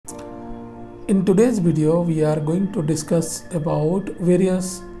In today's video, we are going to discuss about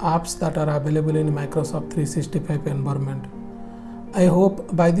various apps that are available in Microsoft 365 environment. I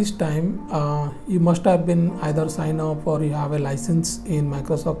hope by this time you must have been either signed up or you have a license in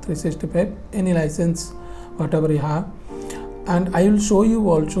Microsoft 365, any license, whatever you have. And I will show you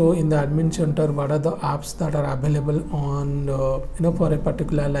also in the admin center what are the apps that are available on for a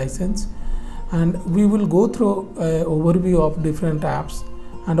particular license. And we will go through an overview of different apps.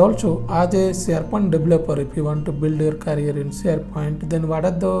 And also, as a SharePoint developer, if you want to build your career in SharePoint, then what are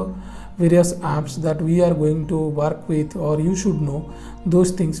the various apps that we are going to work with or you should know,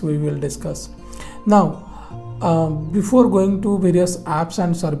 those things we will discuss. Now, before going to various apps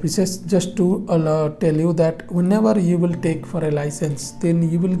and services, just to tell you that whenever you will take for a license, then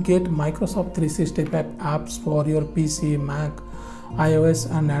you will get Microsoft 365 apps for your PC, Mac, iOS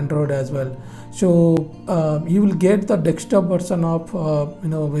and Android as well. So you will get the desktop version of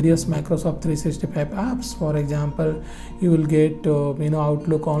various Microsoft 365 apps. For example, you will get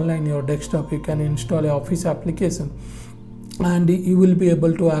Outlook Online, your desktop. You can install an Office application and you will be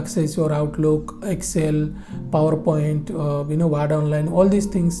able to access your Outlook, Excel, PowerPoint, Word Online. All these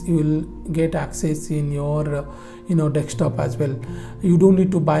things you will get access in your desktop as well. You don't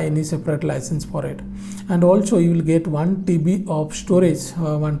need to buy any separate license for it. And also you will get 1 TB of storage,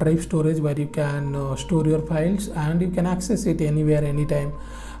 OneDrive storage, where you can store your files and you can access it anywhere, anytime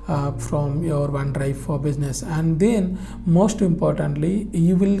from your OneDrive for business. And then most importantly,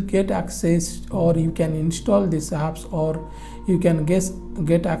 you will get access, or you can install these apps, or you can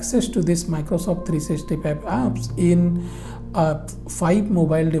get access to this Microsoft 365 apps in 5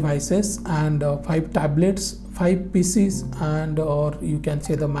 mobile devices and 5 tablets, 5 PCs, and or you can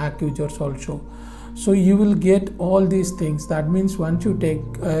say the Mac users also. So you will get all these things. That means once you take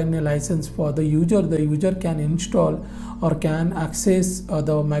a license for the user can install or can access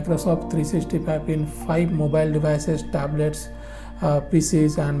the Microsoft 365 in 5 mobile devices, tablets,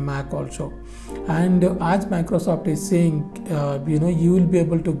 PCs and Mac also. And as Microsoft is saying, you will be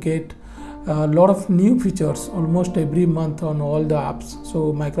able to get a lot of new features almost every month on all the apps.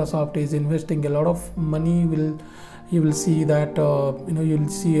 So Microsoft is investing a lot of money. You will see that you'll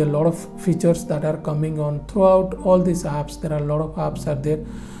see a lot of features that are coming on throughout all these apps. There are a lot of apps are there,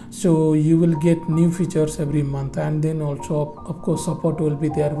 so you will get new features every month. And then also, of course, support will be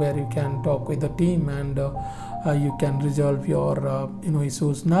there where you can talk with the team and you can resolve your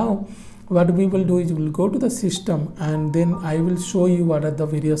issues. Now what we will do is we will go to the system and then I will show you what are the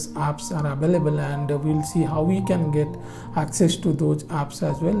various apps are available, and we'll see how we can get access to those apps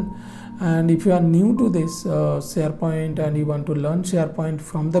as well. And if you are new to this SharePoint and you want to learn SharePoint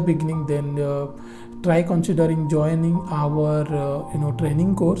from the beginning, then try considering joining our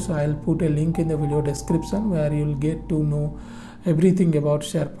training course. I'll put a link in the video description where you'll get to know everything about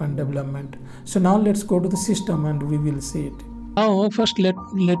SharePoint development. So now let's go to the system and we will see it. Now first let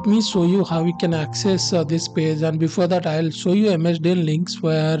me show you how we can access this page, and before that I'll show you MSDN links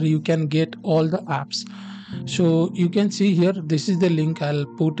where you can get all the apps. So you can see here, this is the link I'll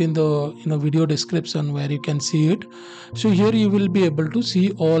put in the video description where you can see it. So here you will be able to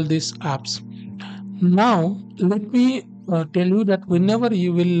see all these apps. Now let me tell you that whenever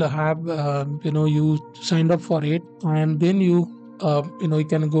you will have you signed up for it, and then you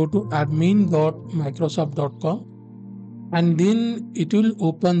can go to admin.microsoft.com and then it will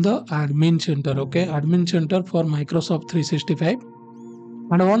open the admin center. Okay, admin center for Microsoft 365.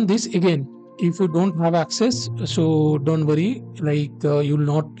 And on this, again, if you don't have access, so don't worry, like you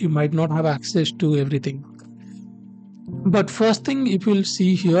might not have access to everything. But first thing, if you will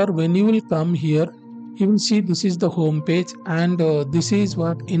see here, when you will come here, you will see this is the home page, and this is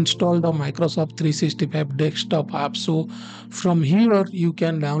what install the Microsoft 365 desktop app. So from here you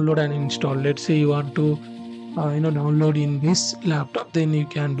can download and install. Let's say you want to download in this laptop, then you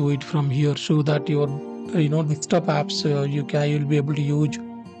can do it from here, so that your desktop apps you'll be able to use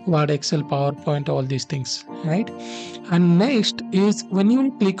Word, Excel, PowerPoint, all these things, right? And next is when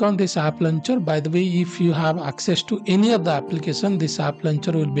you click on this app launcher. By the way, if you have access to any of the application, this app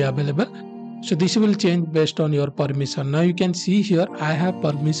launcher will be available. So this will change based on your permission. Now you can see here I have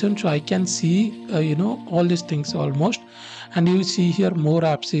permission, so I can see all these things almost. And you see here more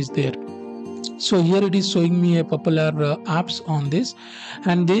apps is there. So here it is showing me a popular apps on this,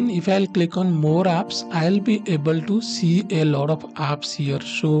 and then if I'll click on more apps, I'll be able to see a lot of apps here.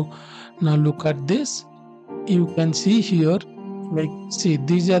 So now look at this. You can see here, like, see,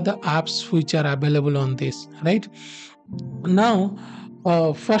 these are the apps which are available on this, right? Now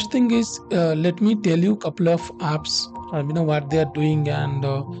first thing is let me tell you a couple of apps, what they are doing, and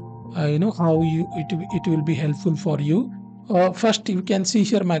how it will be helpful for you. first you can see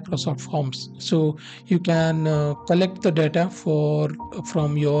here Microsoft Forms. So you can collect the data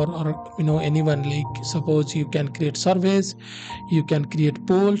from your, or anyone. Like suppose you can create surveys, you can create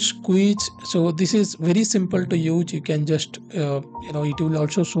polls, quiz. So this is very simple to use. You can just it will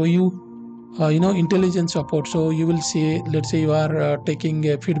also show you intelligence support. So you will see, let's say you are taking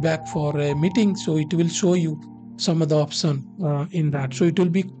a feedback for a meeting, so it will show you some of the option in that. So it will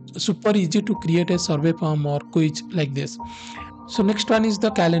be super easy to create a survey form or quiz like this. So next one is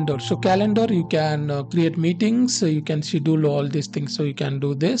the calendar. So calendar, you can create meetings, so you can schedule all these things, so you can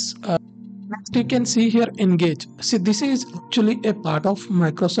do this. Next you can see here engage. See, this is actually a part of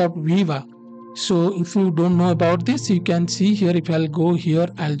Microsoft Viva. So if you don't know about this, you can see here. If I'll go here,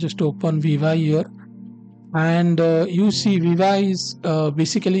 I'll just open Viva here, and you see Viva is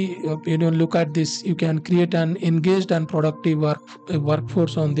basically look at this. You can create an engaged and productive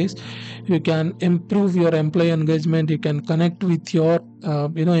workforce on this. You can improve your employee engagement. You can connect with your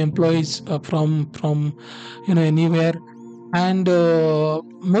employees from anywhere. And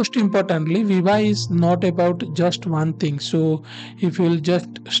most importantly, Viva is not about just one thing. So if you'll just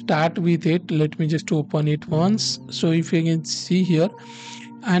start with it, let me just open it once. So if you can see here,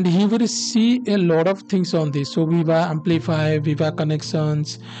 and he will see a lot of things on this. So Viva Amplify, Viva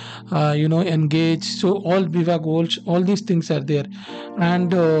Connections, Engage. So all Viva goals, all these things are there. And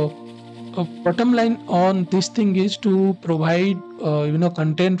bottom line on this thing is to provide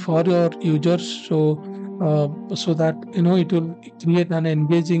content for your users. So that it will create an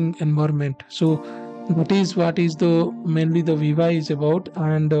engaging environment. So that is what is the mainly the Viva is about.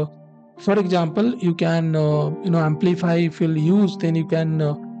 And for example, you can amplify. If you'll use, then you can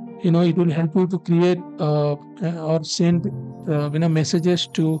it will help you to create or send messages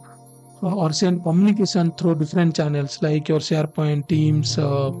to or send communication through different channels like your SharePoint, Teams,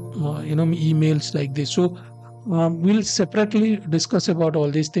 emails like this. So we'll separately discuss about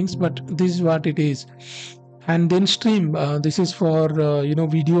all these things, but this is what it is. And then stream, this is for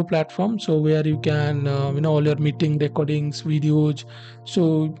video platform, so where you can all your meeting recordings, videos,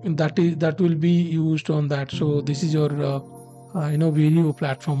 so that will be used on that. So this is your video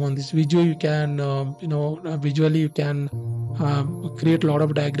platform. On this video you can visually you can create a lot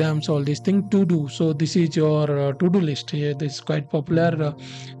of diagrams, all these things to do. So this is your to-do list here. This is quite popular.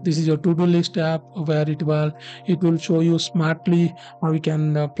 This is your to-do list app, where it will show you smartly how you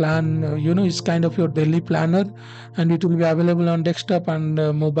can plan. It's kind of your daily planner, and it will be available on desktop and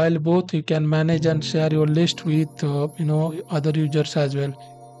mobile both. You can manage and share your list with other users as well.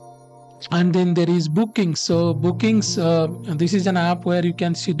 And then there is bookings. So bookings, this is an app where you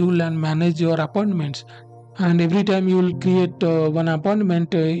can schedule and manage your appointments. And every time you will create one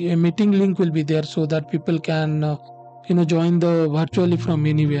appointment, a meeting link will be there, so that people can join the virtually from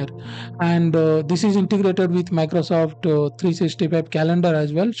anywhere. And this is integrated with Microsoft 365 calendar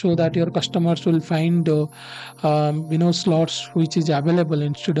as well, so that your customers will find slots which is available,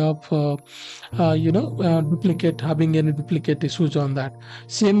 instead of having any duplicate issues on that.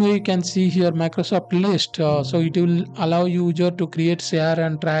 Same way you can see here Microsoft list. So it will allow user to create, share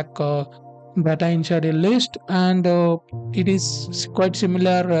and track data inside a list. And it is quite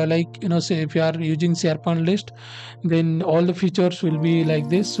similar, say if you are using SharePoint list, then all the features will be like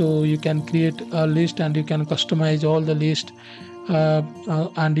this. So you can create a list and you can customize all the list,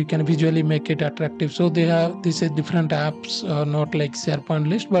 and you can visually make it attractive. So this is different apps, not like SharePoint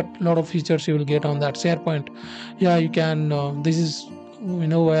list, but a lot of features you will get on that. SharePoint, you can this is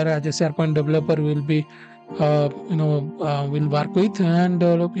where as a SharePoint developer will be will work with. And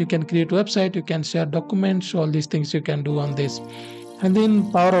you can create website, you can share documents, all these things you can do on this. And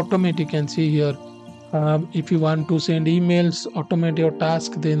then Power Automate, you can see here, if you want to send emails, automate your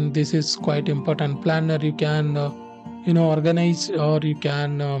task, then this is quite important. Planner, you can organize, or you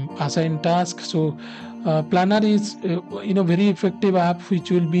can assign tasks. So Planner is very effective app which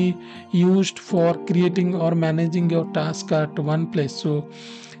will be used for creating or managing your task at one place. So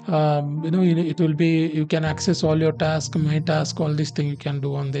it will be, you can access all your tasks, my task, all these things you can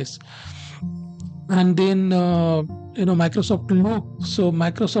do on this. And then Microsoft Loop. So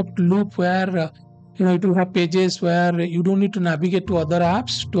Microsoft Loop, where it will have pages where you don't need to navigate to other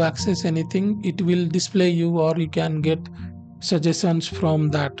apps to access anything. It will display you, or you can get suggestions from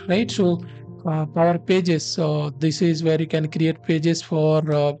that, right? So Power Pages, so this is where you can create pages for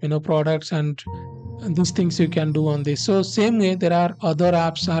products, and these things you can do on this. So same way there are other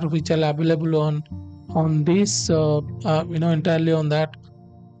apps which are available on this entirely on that.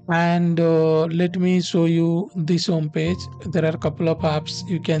 And let me show you this home page. There are a couple of apps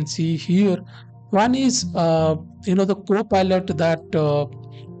you can see here. One is the Copilot that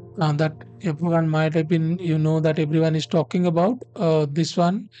that everyone might have been, that everyone is talking about, this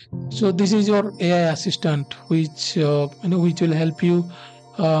one. So this is your AI assistant, which which will help you,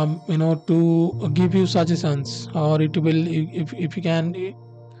 to give you suggestions, or it will, if you can.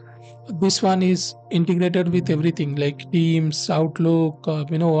 This one is integrated with everything like Teams, Outlook,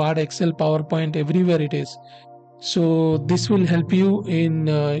 Word, Excel, PowerPoint, everywhere it is. So this will help you in,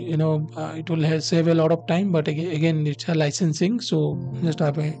 it will save a lot of time, but again it's a licensing, so just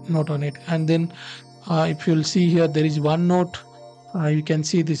have a note on it. And then if you'll see here, there is OneNote. You can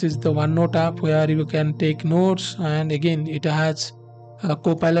see this is the OneNote app where you can take notes, and again it has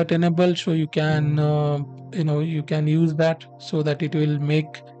Copilot enabled, so you can, you can use that so that it will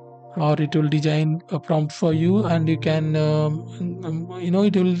make, or it will design a prompt for you, and you can,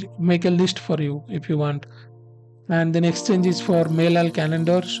 it will make a list for you if you want. And then exchange is for mail and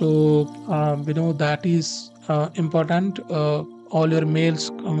calendar, so that is important. All your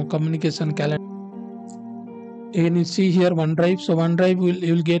mails, communication, calendar. And you see here OneDrive. So OneDrive will,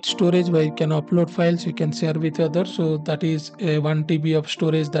 you will get storage where you can upload files, you can share with others. So that is a 1 TB of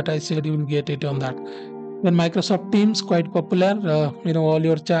storage that I said you will get it on that. Then Microsoft Teams, quite popular. All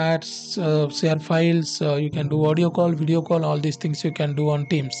your chats, share files. You can do audio call, video call, all these things you can do on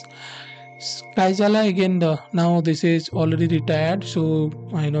Teams. Kaijala again. Now this is already retired, so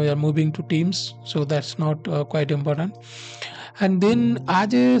I know you're moving to Teams, so that's not quite important. And then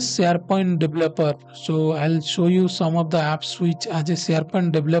as a SharePoint developer, so I'll show you some of the apps which as a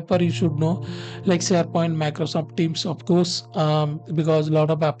SharePoint developer you should know, like SharePoint, Microsoft Teams, of course, because a lot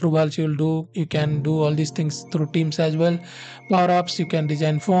of approvals you'll do. You can do all these things through Teams as well. Power Apps, you can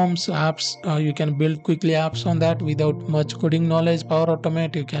design forms, apps, you can build quickly apps on that without much coding knowledge. Power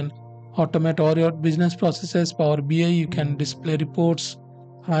Automate, you can automate all your business processes. Power BI, you can display reports,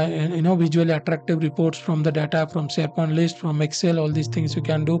 visually attractive reports from the data from SharePoint list, from Excel, all these things you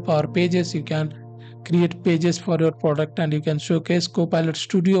can do. Power Pages, you can create pages for your product, and you can showcase Copilot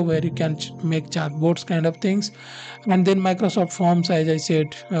Studio where you can make chatbots kind of things. And then Microsoft Forms, as I said,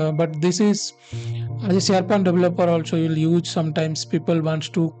 but this is as a SharePoint developer also you'll use. Sometimes people wants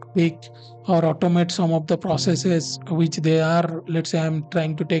to take or automate some of the processes which they are, let's say I'm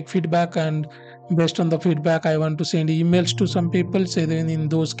trying to take feedback, and based on the feedback I want to send emails to some people. So then in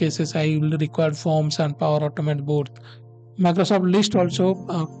those cases I will require forms and Power Automate both. Microsoft List also,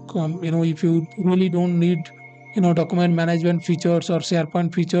 if you really don't need, document management features or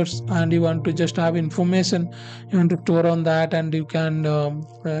SharePoint features, and you want to just have information, you want to store on that, and you can,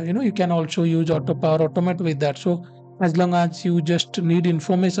 you can also use Power Automate with that. So as long as you just need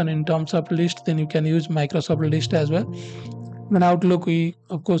information in terms of list, then you can use Microsoft List as well. Then Outlook, we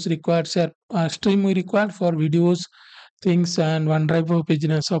of course required share Stream we required for videos, things, and OneDrive for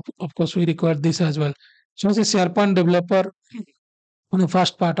business. Of course, we require this as well. So as a SharePoint developer, on the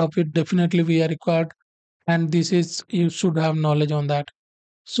first part of it, definitely we are required, and this is you should have knowledge on that.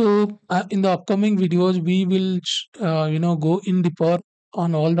 So in the upcoming videos, we will go in deeper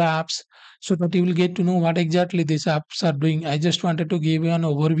on all the apps so that you will get to know what exactly these apps are doing. I just wanted to give you an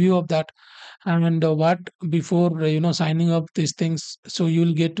overview of that, and what before signing up these things, so you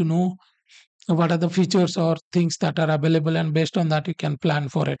will get to know what are the features or things that are available, and based on that you can plan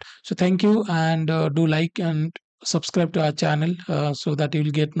for it. So thank you, and do like and subscribe to our channel, so that you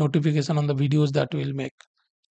will get notification on the videos that we'll make.